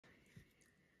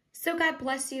So God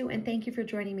bless you and thank you for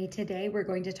joining me today. We're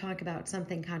going to talk about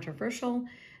something controversial.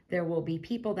 There will be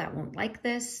people that won't like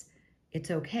this.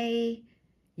 It's okay.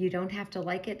 You don't have to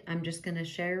like it. I'm just going to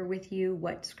share with you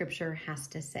what scripture has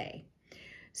to say.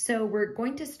 So we're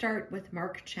going to start with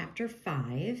Mark chapter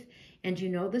 5. And you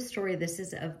know the story. This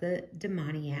is of the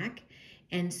demoniac.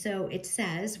 And so it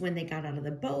says when they got out of the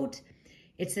boat,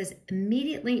 it says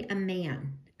immediately a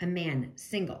man,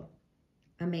 single,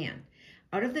 a man,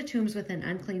 out of the tombs with an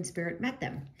unclean spirit met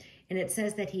them. And it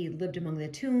says that he lived among the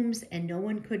tombs and no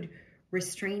one could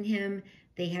restrain him.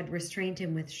 They had restrained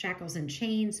him with shackles and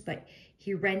chains, but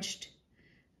he wrenched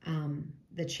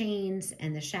the chains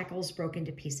and the shackles broke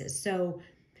into pieces. So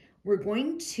we're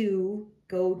going to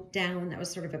go down, that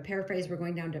was sort of a paraphrase, we're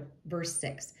going down to verse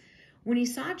 6. When he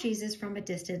saw Jesus from a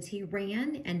distance, he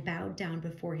ran and bowed down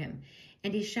before him.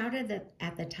 And he shouted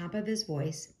at the top of his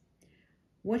voice,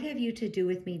 "What have you to do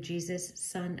with me, Jesus,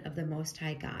 Son of the Most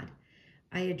High God?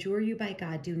 I adjure you by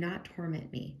God, do not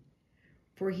torment me."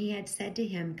 For he had said to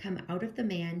him, "Come out of the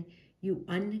man, you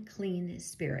unclean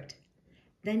spirit."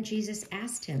 Then Jesus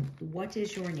asked him, "What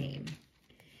is your name?"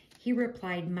 He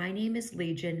replied, "My name is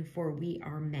Legion, for we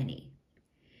are many."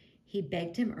 He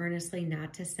begged him earnestly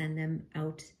not to send them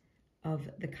out of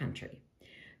the country.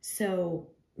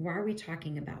 So why are we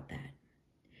talking about that?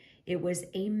 It was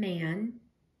a man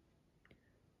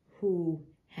who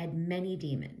had many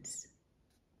demons.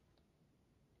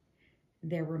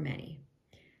 There were many.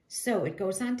 So it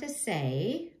goes on to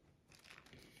say,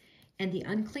 and the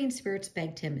unclean spirits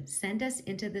begged him, "Send us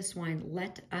into the swine,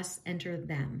 let us enter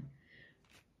them."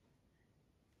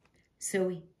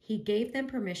 So he gave them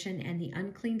permission, and the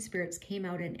unclean spirits came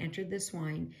out and entered the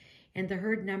swine, and the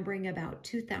herd, numbering about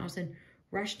 2,000,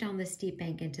 rushed down the steep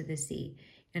bank into the sea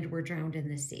and were drowned in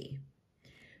the sea.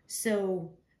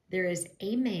 So there is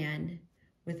a man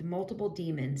with multiple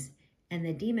demons, and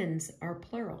the demons are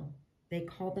plural. They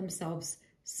call themselves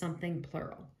something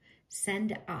plural.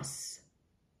 Send us.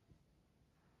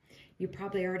 You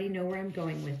probably already know where I'm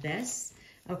going with this.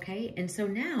 Okay, and so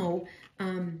now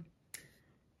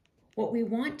what we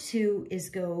want to is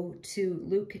go to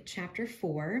Luke chapter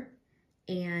 4,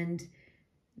 and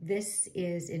this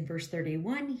is in verse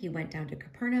 31. He went down to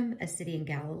Capernaum, a city in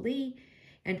Galilee,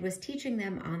 and was teaching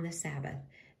them on the Sabbath.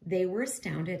 They were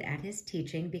astounded at his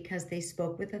teaching because they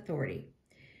spoke with authority.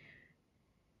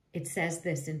 It says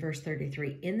this in verse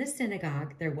 33, in the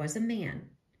synagogue there was a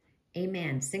man,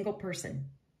 single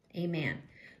person, a man,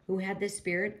 who had the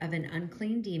spirit of an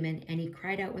unclean demon, and he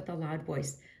cried out with a loud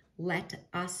voice, "Let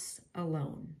us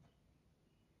alone.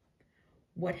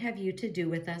 What have you to do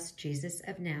with us, Jesus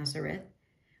of Nazareth?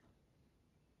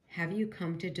 Have you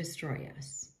come to destroy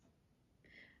us?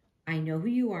 I know who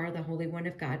you are, the Holy One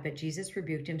of God." But Jesus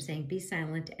rebuked him, saying, "Be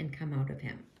silent and come out of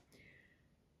him."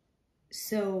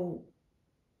 So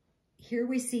here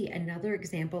we see another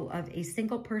example of a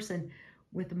single person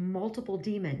with multiple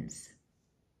demons,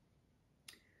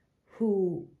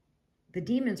 who the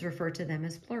demons refer to them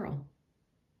as plural.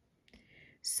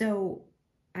 So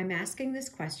I'm asking this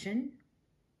question: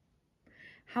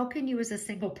 how can you as a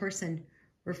single person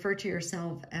refer to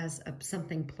yourself as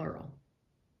something plural?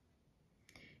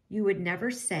 You would never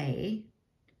say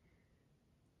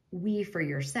we for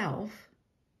yourself.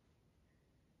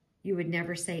 You would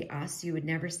never say us. You would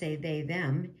never say they,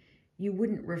 them. You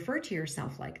wouldn't refer to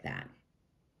yourself like that.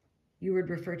 You would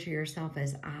refer to yourself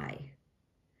as I,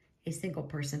 a single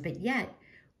person. But yet,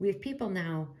 we have people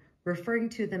now referring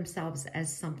to themselves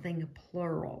as something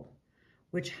plural,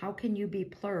 which how can you be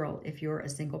plural if you're a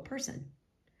single person?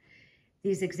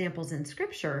 These examples in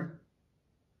Scripture,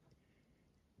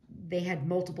 they had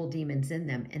multiple demons in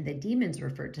them, and the demons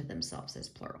referred to themselves as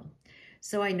plural.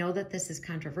 So I know that this is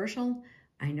controversial.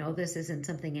 I know this isn't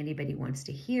something anybody wants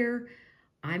to hear.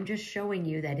 I'm just showing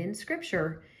you that in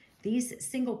Scripture, these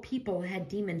single people had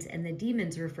demons, and the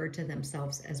demons referred to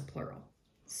themselves as plural.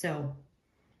 So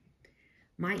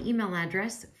my email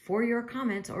address for your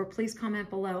comments, or please comment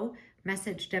below,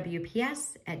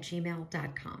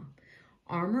 messagewps@gmail.com.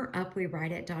 Armor up, we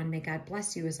ride at dawn. May God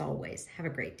bless you as always. Have a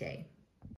great day.